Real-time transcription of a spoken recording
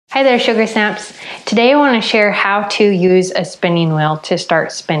Hi there, Sugar Snaps. Today I want to share how to use a spinning wheel to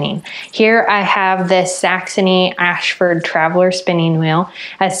start spinning. Here I have this Saxony Ashford Traveler spinning wheel.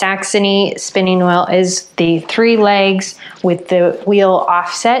 A Saxony spinning wheel is the 3 legs with the wheel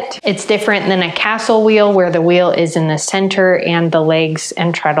offset. It's different than a castle wheel where the wheel is in the center and the legs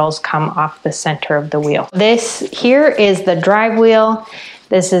and treadles come off the center of the wheel. This here is the drive wheel.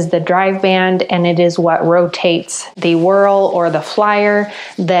 This is the drive band, and it is what rotates the whirl or the flyer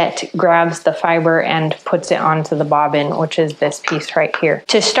that grabs the fiber and puts it onto the bobbin, which is this piece right here.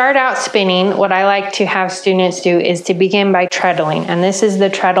 To start out spinning, what I like to have students do is to begin by treadling. And this is the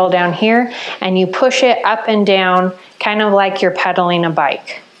treadle down here, and you push it up and down, kind of like you're pedaling a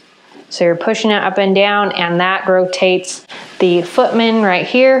bike. So you're pushing it up and down, and that rotates the footman right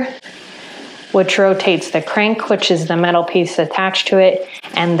here, which rotates the crank, which is the metal piece attached to it,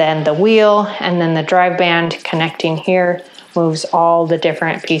 and then the wheel, and then the drive band connecting here moves all the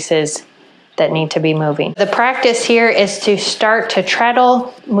different pieces that need to be moving. The practice here is to start to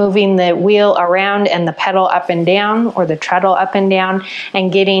treadle, moving the wheel around and the pedal up and down, or the treadle up and down, and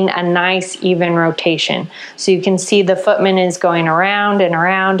getting a nice even rotation. So you can see the footman is going around and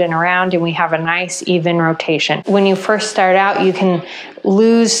around and around, and we have a nice even rotation. When you first start out, you can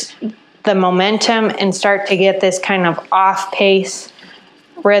lose the momentum and start to get this kind of off pace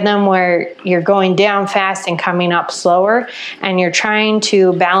rhythm where you're going down fast and coming up slower, and you're trying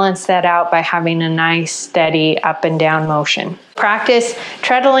to balance that out by having a nice steady up and down motion. Practice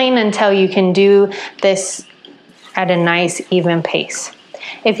treadling until you can do this at a nice even pace.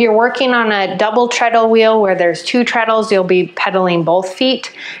 If you're working on a double treadle wheel where there's 2 treadles, you'll be pedaling both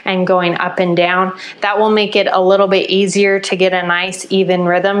feet and going up and down. That will make it a little bit easier to get a nice even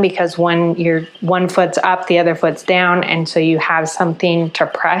rhythm, because when your one foot's up, the other foot's down, and so you have something to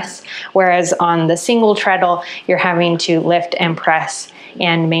press. Whereas on the single treadle, you're having to lift and press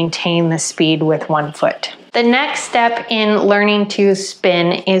and maintain the speed with one foot. The next step in learning to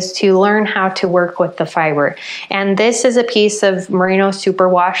spin is to learn how to work with the fiber. And this is a piece of merino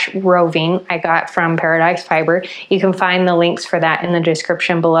superwash roving I got from Paradise Fiber. You can find the links for that in the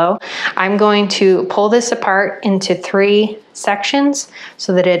description below. I'm going to pull this apart into 3 sections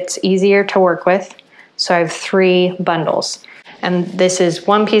so that it's easier to work with. So I have 3 bundles. And this is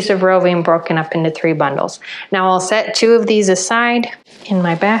 1 piece of roving broken up into 3 bundles. Now I'll set 2 of these aside in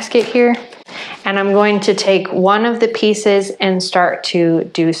my basket here, and I'm going to take one of the pieces and start to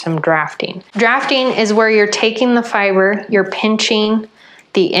do some drafting. Drafting is where you're taking the fiber, you're pinching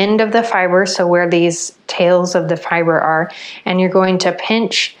the end of the fiber, so where these tails of the fiber are, and you're going to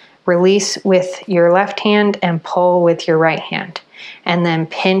pinch, release with your left hand, and pull with your right hand. And then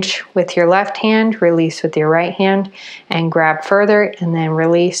pinch with your left hand, release with your right hand, and grab further, and then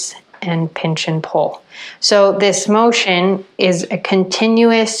release and pinch and pull. So this motion is a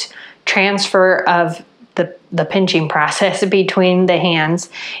continuous transfer of the pinching process between the hands,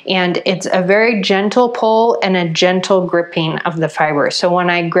 and it's a very gentle pull and a gentle gripping of the fiber. So when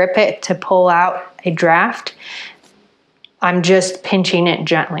I grip it to pull out a draft, I'm just pinching it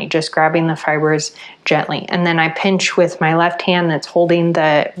gently, just grabbing the fibers gently. And then I pinch with my left hand that's holding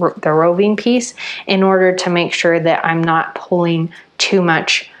the roving piece in order to make sure that I'm not pulling too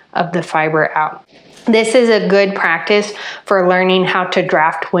much of the fiber out. This is a good practice for learning how to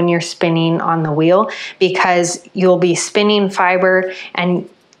draft when you're spinning on the wheel, because you'll be spinning fiber and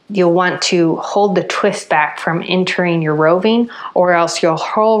you'll want to hold the twist back from entering your roving, or else your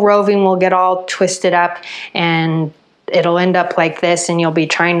whole roving will get all twisted up and it'll end up like this, and you'll be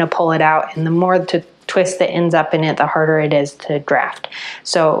trying to pull it out, and the more to twist that ends up in it, the harder it is to draft.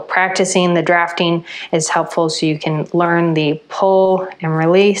 So practicing the drafting is helpful so you can learn the pull and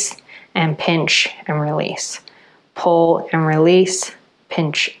release and pinch and release. Pull and release,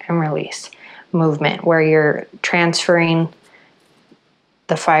 pinch and release movement, where you're transferring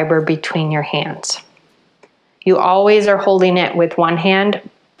the fiber between your hands. You always are holding it with one hand.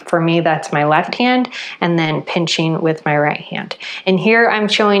 For me, that's my left hand, and then pinching with my right hand. And here I'm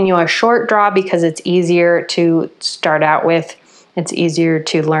showing you a short draw because it's easier to start out with. It's easier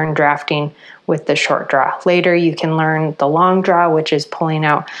to learn drafting with the short draw. Later, you can learn the long draw, which is pulling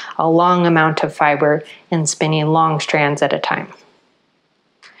out a long amount of fiber and spinning long strands at a time.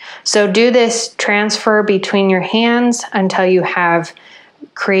 So do this transfer between your hands until you have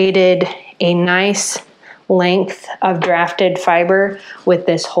created a nice length of drafted fiber with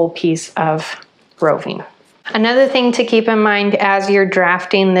this whole piece of roving. Another thing to keep in mind as you're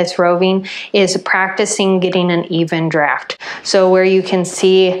drafting this roving is practicing getting an even draft. So where you can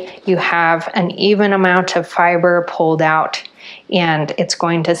see you have an even amount of fiber pulled out, and it's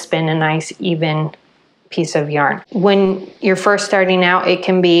going to spin a nice even piece of yarn. When you're first starting out, it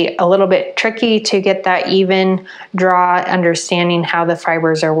can be a little bit tricky to get that even draw, understanding how the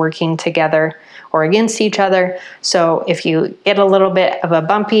fibers are working together or against each other. So if you get a little bit of a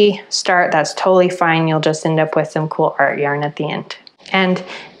bumpy start, that's totally fine. You'll just end up with some cool art yarn at the end. And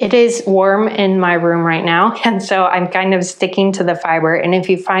it is warm in my room right now, and so I'm kind of sticking to the fiber. And if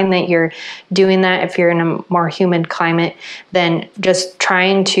you find that you're doing that, if you're in a more humid climate, then just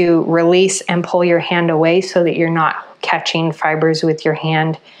trying to release and pull your hand away so that you're not catching fibers with your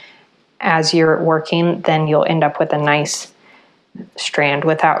hand as you're working, then you'll end up with a nice strand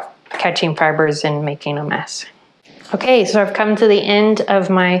without catching fibers and making a mess. Okay, so I've come to the end of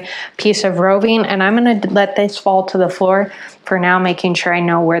my piece of roving, and I'm going to let this fall to the floor for now, making sure I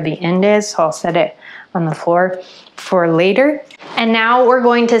know where the end is. So I'll set it on the floor for later. And now we're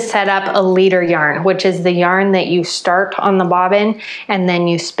going to set up a leader yarn, which is the yarn that you start on the bobbin and then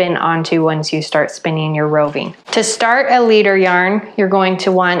you spin onto once you start spinning your roving. To start a leader yarn, you're going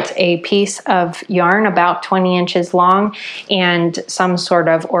to want a piece of yarn about 20 inches long and some sort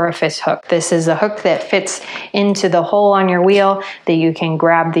of orifice hook. This is a hook that fits into the hole on your wheel that you can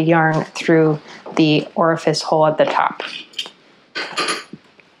grab the yarn through the orifice hole at the top.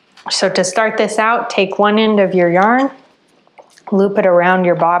 So to start this out, take one end of your yarn, loop it around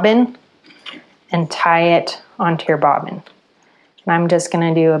your bobbin, and tie it onto your bobbin. And I'm just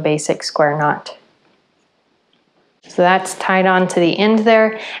going to do a basic square knot. So that's tied onto the end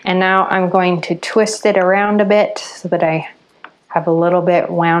there, and now I'm going to twist it around a bit so that I have a little bit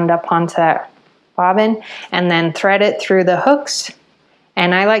wound up onto that bobbin, and then thread it through the hooks.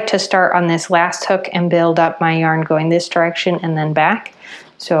 And I like to start on this last hook and build up my yarn going this direction and then back.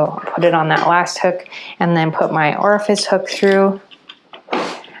 So I'll put it on that last hook and then put my orifice hook through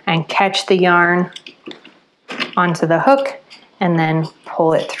and catch the yarn onto the hook and then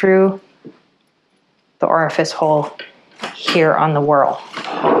pull it through the orifice hole here on the whirl.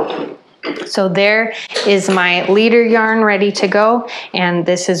 So there is my leader yarn ready to go, and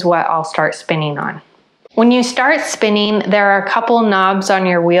this is what I'll start spinning on. When you start spinning, there are a couple knobs on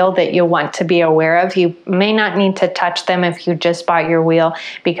your wheel that you'll want to be aware of. You may not need to touch them if you just bought your wheel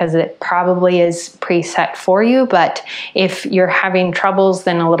because it probably is preset for you, but if you're having troubles,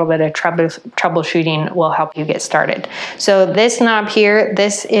 then a little bit of troubleshooting will help you get started. So this knob here,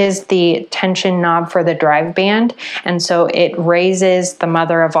 this is the tension knob for the drive band, and so it raises the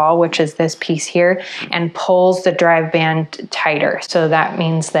mother of all, which is this piece here, and pulls the drive band tighter. So that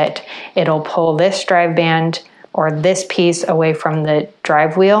means that it'll pull this drive band or this piece away from the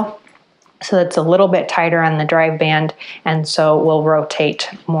drive wheel, so it's a little bit tighter on the drive band, and so will rotate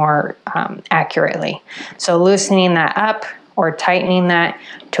more accurately. So loosening that up or tightening that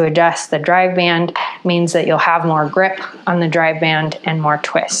to adjust the drive band means that you'll have more grip on the drive band and more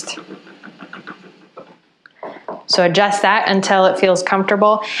twist. So adjust that until it feels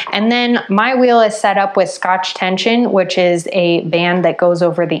comfortable. And then my wheel is set up with Scotch tension, which is a band that goes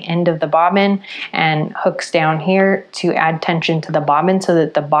over the end of the bobbin and hooks down here to add tension to the bobbin so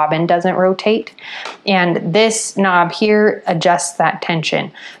that the bobbin doesn't rotate. And this knob here adjusts that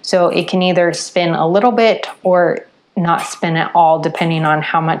tension. So it can either spin a little bit or not spin at all, depending on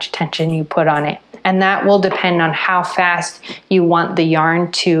how much tension you put on it. And that will depend on how fast you want the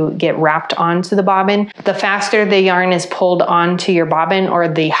yarn to get wrapped onto the bobbin. The faster the yarn is pulled onto your bobbin, or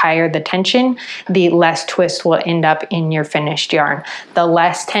the higher the tension, the less twist will end up in your finished yarn. The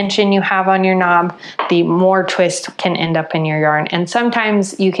less tension you have on your knob, the more twist can end up in your yarn. And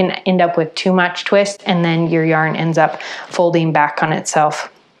sometimes you can end up with too much twist, and then your yarn ends up folding back on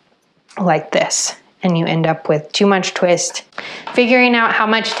itself like this, and you end up with too much twist. Figuring out how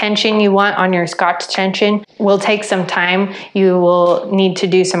much tension you want on your Scotch tension will take some time. You will need to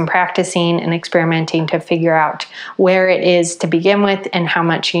do some practicing and experimenting to figure out where it is to begin with and how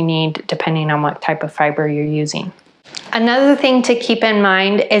much you need depending on what type of fiber you're using. Another thing to keep in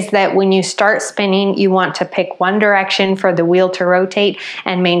mind is that when you start spinning, you want to pick one direction for the wheel to rotate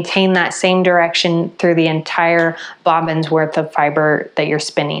and maintain that same direction through the entire bobbin's worth of fiber that you're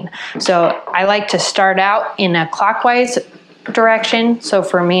spinning. So I like to start out in a clockwise direction. So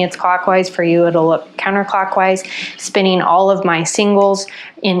for me, it's clockwise. For you, it'll look counterclockwise, spinning all of my singles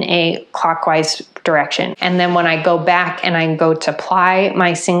in a clockwise direction. And then when I go back and I go to ply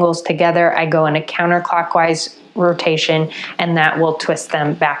my singles together, I go in a counterclockwise rotation, and that will twist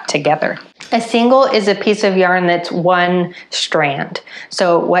them back together. A single is a piece of yarn that's one strand.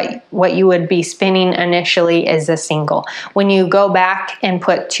 So what you would be spinning initially is a single. When you go back and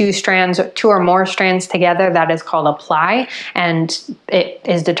put two or more strands together, that is called a ply, and it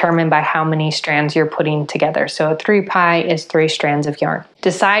is determined by how many strands you're putting together. So a 3-ply is 3 strands of yarn.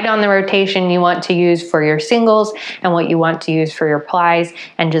 Decide on the rotation you want to use for your singles and what you want to use for your plies,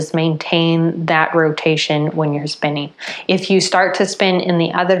 and just maintain that rotation when you're spinning. If you start to spin in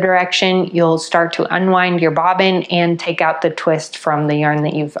the other direction, you'll start to unwind your bobbin and take out the twist from the yarn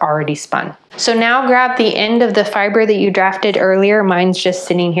that you've already spun. So now grab the end of the fiber that you drafted earlier. Mine's just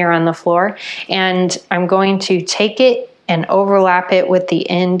sitting here on the floor, and I'm going to take it and overlap it with the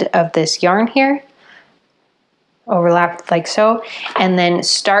end of this yarn here. Overlap like so, and then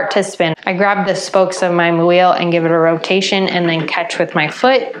start to spin. I grab the spokes of my wheel and give it a rotation, and then catch with my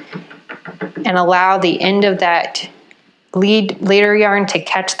foot and allow the end of that leader yarn to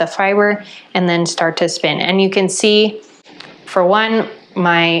catch the fiber, and then start to spin. And you can see, for one,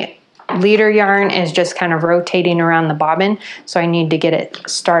 my leader yarn is just kind of rotating around the bobbin, so I need to get it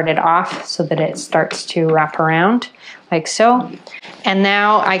started off so that it starts to wrap around like so. And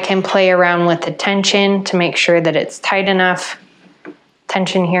now I can play around with the tension to make sure that it's tight enough.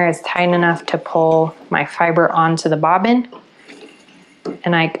 Tension here is tight enough to pull my fiber onto the bobbin.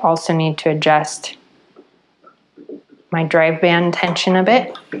 And I also need to adjust my drive band tension a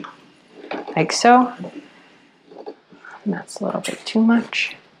bit, like so. And that's a little bit too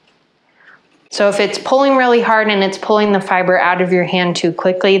much. So if it's pulling really hard and it's pulling the fiber out of your hand too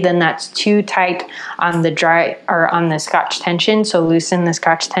quickly, then that's too tight on the Scotch tension. So loosen the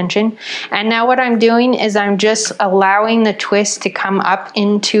Scotch tension. And now what I'm doing is I'm just allowing the twist to come up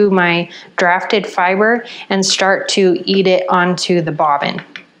into my drafted fiber and start to eat it onto the bobbin.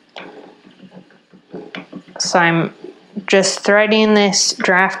 So I'm just threading this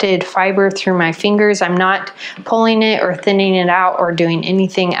drafted fiber through my fingers. I'm not pulling it or thinning it out or doing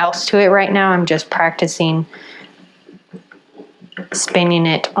anything else to it right now. I'm just practicing spinning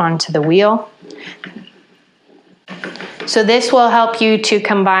it onto the wheel. So this will help you to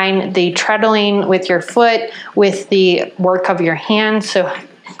combine the treadling with your foot with the work of your hands. So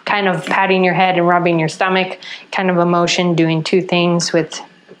kind of patting your head and rubbing your stomach, kind of a motion, doing two things with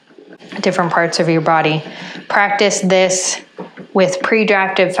different parts of your body. Practice this with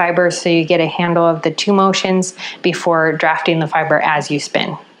pre-drafted fiber so you get a handle of the two motions before drafting the fiber as you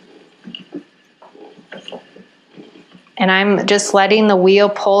spin. And I'm just letting the wheel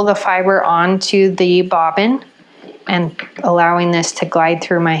pull the fiber onto the bobbin and allowing this to glide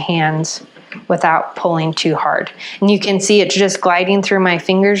through my hands without pulling too hard. And you can see it's just gliding through my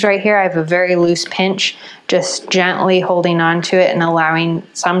fingers right here. I have a very loose pinch, just gently holding on to it and allowing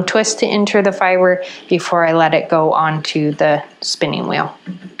some twist to enter the fiber before I let it go onto the spinning wheel.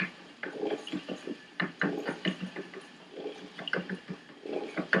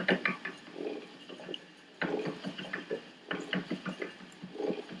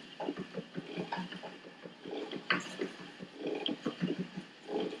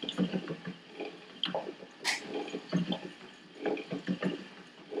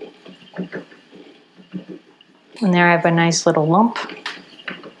 And there I have a nice little lump.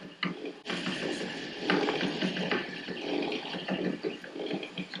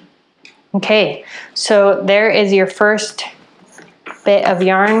 Okay, so there is your first bit of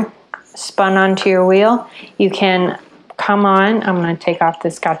yarn spun onto your wheel. You can come on, I'm going to take off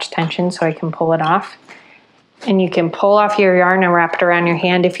the Scotch tension so I can pull it off. And you can pull off your yarn and wrap it around your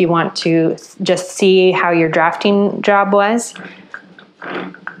hand if you want to just see how your drafting job was.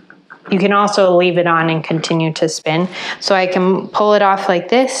 You can also leave it on and continue to spin. So I can pull it off like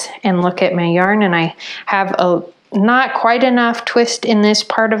this and look at my yarn, and I have a not quite enough twist in this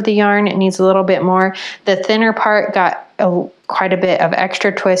part of the yarn. It needs a little bit more. The thinner part got quite a bit of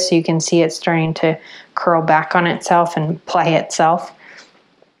extra twist, so you can see it's starting to curl back on itself and play itself.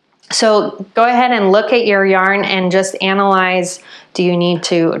 So go ahead and look at your yarn and just analyze, do you need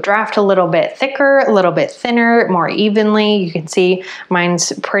to draft a little bit thicker, a little bit thinner, more evenly? You can see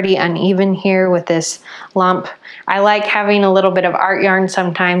mine's pretty uneven here with this lump. I like having a little bit of art yarn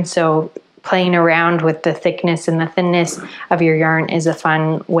sometimes, so playing around with the thickness and the thinness of your yarn is a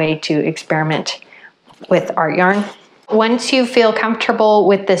fun way to experiment with art yarn. Once you feel comfortable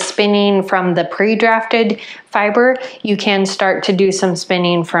with the spinning from the pre-drafted fiber, you can start to do some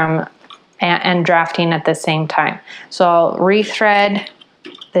spinning from and drafting at the same time. So I'll rethread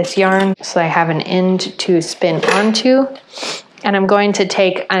this yarn so I have an end to spin onto. And I'm going to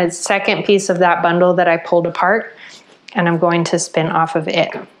take a second piece of that bundle that I pulled apart, and I'm going to spin off of it.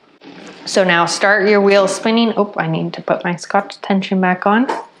 So now start your wheel spinning. Oh, I need to put my Scotch tension back on.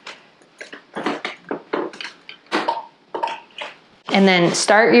 And then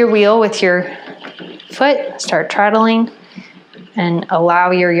start your wheel with your foot, start treadling, and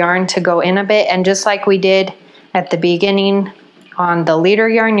allow your yarn to go in a bit. And just like we did at the beginning on the leader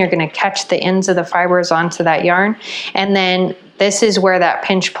yarn, you're gonna catch the ends of the fibers onto that yarn. And then this is where that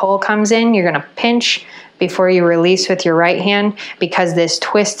pinch pull comes in. You're gonna pinch before you release with your right hand, because this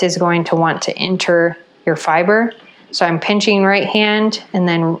twist is going to want to enter your fiber. So I'm pinching right hand and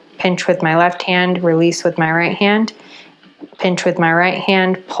then pinch with my left hand, release with my right hand, pinch with my right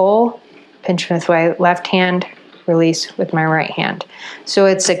hand, pull, pinch with my left hand, release with my right hand. So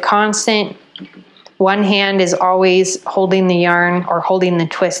it's a constant, one hand is always holding the yarn or holding the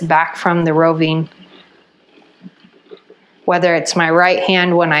twist back from the roving. Whether it's my right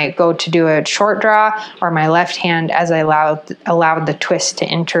hand when I go to do a short draw, or my left hand as I allowed the twist to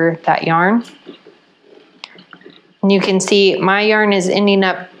enter that yarn. And you can see my yarn is ending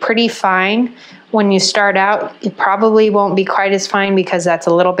up pretty fine. When you start out, it probably won't be quite as fine because that's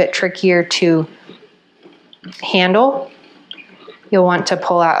a little bit trickier to handle. You'll want to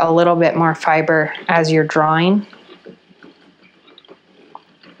pull out a little bit more fiber as you're drawing.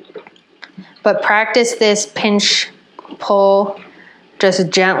 But practice this pinch pull just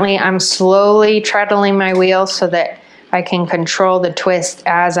gently. I'm slowly treadling my wheel so that I can control the twist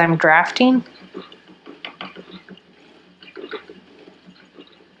as I'm drafting.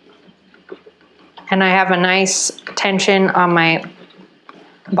 And I have a nice tension on my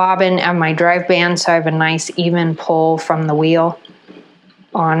bobbin and my drive band, so I have a nice even pull from the wheel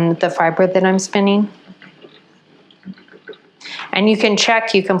on the fiber that I'm spinning. And you can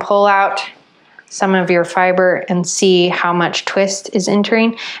check, you can pull out some of your fiber and see how much twist is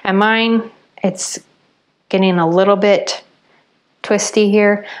entering. And mine, it's getting a little bit twisty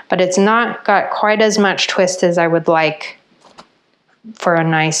here, but it's not got quite as much twist as I would like for a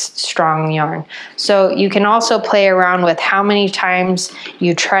nice strong yarn. So you can also play around with how many times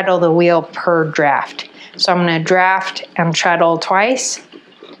you treadle the wheel per draft. So I'm gonna draft and treadle twice,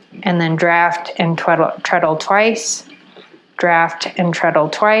 and then draft and treadle twice, draft and treadle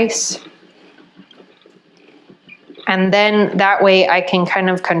twice. And then that way I can kind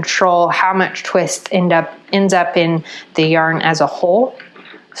of control how much twist ends up in the yarn as a whole.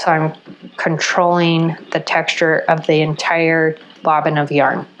 So I'm controlling the texture of the entire bobbin of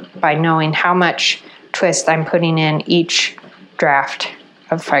yarn by knowing how much twist I'm putting in each draft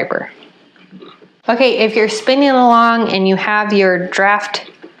of fiber. Okay, if you're spinning along and you have your draft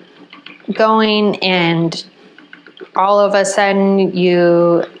going and all of a sudden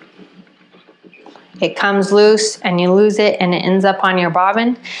it comes loose and you lose it and it ends up on your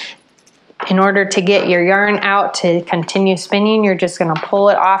bobbin, in order to get your yarn out to continue spinning, you're just gonna pull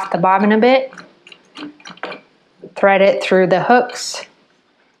it off the bobbin a bit, thread it through the hooks,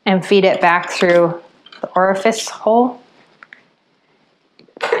 and feed it back through the orifice hole.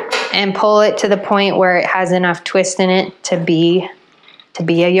 And pull it to the point where it has enough twist in it to be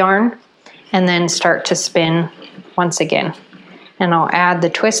a yarn, and then start to spin once again. And I'll add the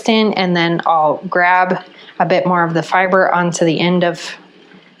twist in, and then I'll grab a bit more of the fiber onto the end of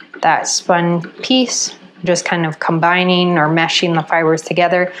that spun piece, just kind of combining or meshing the fibers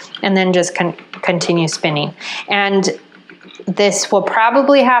together, and then just continue spinning. And this will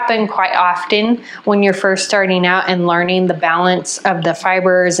probably happen quite often when you're first starting out and learning the balance of the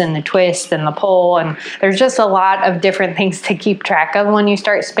fibers and the twist and the pull, and there's just a lot of different things to keep track of when you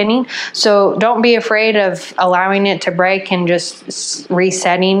start spinning. So don't be afraid of allowing it to break and just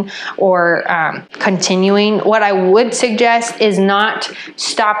resetting or continuing. What I would suggest is not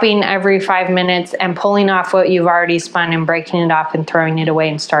stopping every 5 minutes and pulling off what you've already spun and breaking it off and throwing it away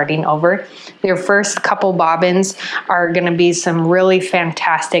and starting over. Your first couple bobbins are going to be some really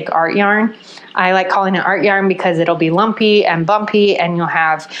fantastic art yarn. I like calling it art yarn because it'll be lumpy and bumpy, and you'll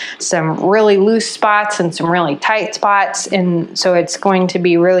have some really loose spots and some really tight spots, and so it's going to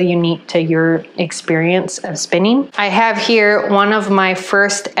be really unique to your experience of spinning. I have here one of my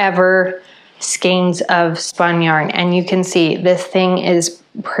first ever skeins of spun yarn, and you can see this thing is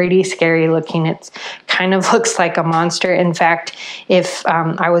pretty scary looking. It kind of looks like a monster. In fact, if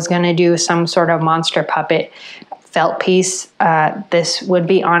I was going to do some sort of monster puppet felt piece, this would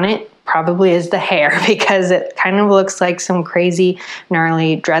be on it, probably is the hair, because it kind of looks like some crazy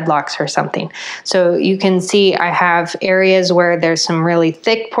gnarly dreadlocks or something. So you can see I have areas where there's some really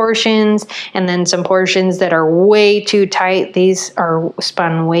thick portions, and then some portions that are way too tight. These are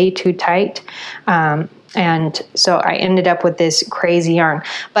spun way too tight. And so I ended up with this crazy yarn.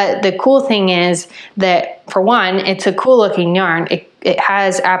 But the cool thing is that, for one, it's a cool looking yarn. It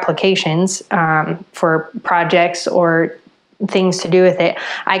has applications for projects or things to do with it.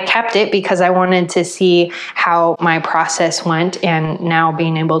 I kept it because I wanted to see how my process went, and now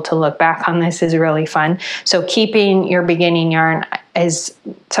being able to look back on this is really fun. So keeping your beginning yarn is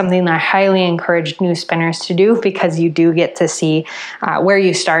something that I highly encourage new spinners to do, because you do get to see where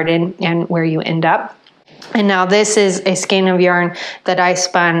you started and where you end up. And now this is a skein of yarn that I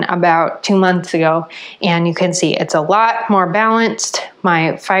spun about 2 months ago, and you can see it's a lot more balanced.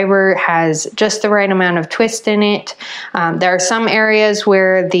 My fiber has just the right amount of twist in it. There are some areas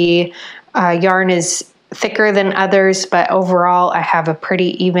where the yarn is thicker than others, but overall I have a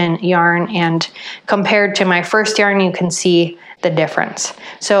pretty even yarn, and compared to my first yarn, you can see the difference.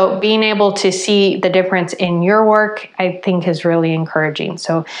 So being able to see the difference in your work, I think, is really encouraging.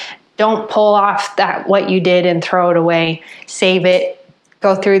 So don't pull off what you did and throw it away. Save it,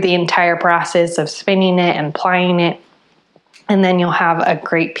 go through the entire process of spinning it and plying it, and then you'll have a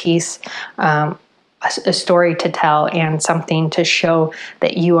great piece, a story to tell, and something to show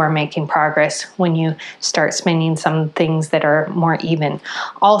that you are making progress when you start spinning some things that are more even.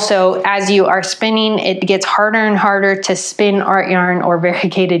 Also, as you are spinning, it gets harder and harder to spin art yarn or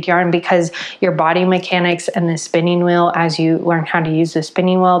variegated yarn, because your body mechanics and the spinning wheel, as you learn how to use the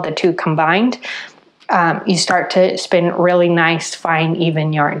spinning wheel, the two combined, you start to spin really nice, fine,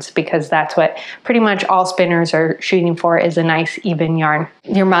 even yarns, because that's what pretty much all spinners are shooting for, is a nice, even yarn.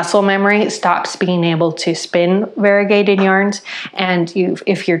 Your muscle memory stops being able to spin variegated yarns, and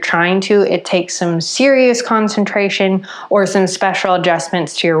if you're trying to, it takes some serious concentration or some special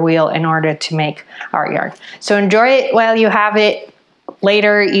adjustments to your wheel in order to make art yarn. So enjoy it while you have it.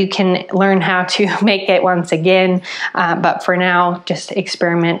 Later, you can learn how to make it once again, but for now, just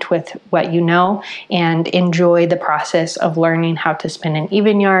experiment with what you know and enjoy the process of learning how to spin an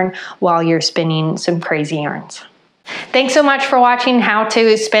even yarn while you're spinning some crazy yarns. Thanks so much for watching how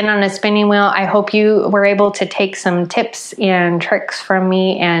to spin on a spinning wheel. I hope you were able to take some tips and tricks from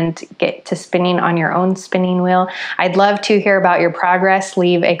me and get to spinning on your own spinning wheel. I'd love to hear about your progress.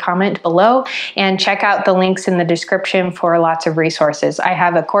 Leave a comment below and check out the links in the description for lots of resources. I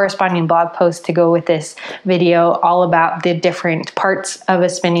have a corresponding blog post to go with this video all about the different parts of a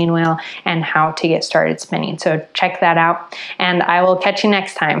spinning wheel and how to get started spinning. So check that out, and I will catch you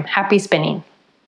next time. Happy spinning.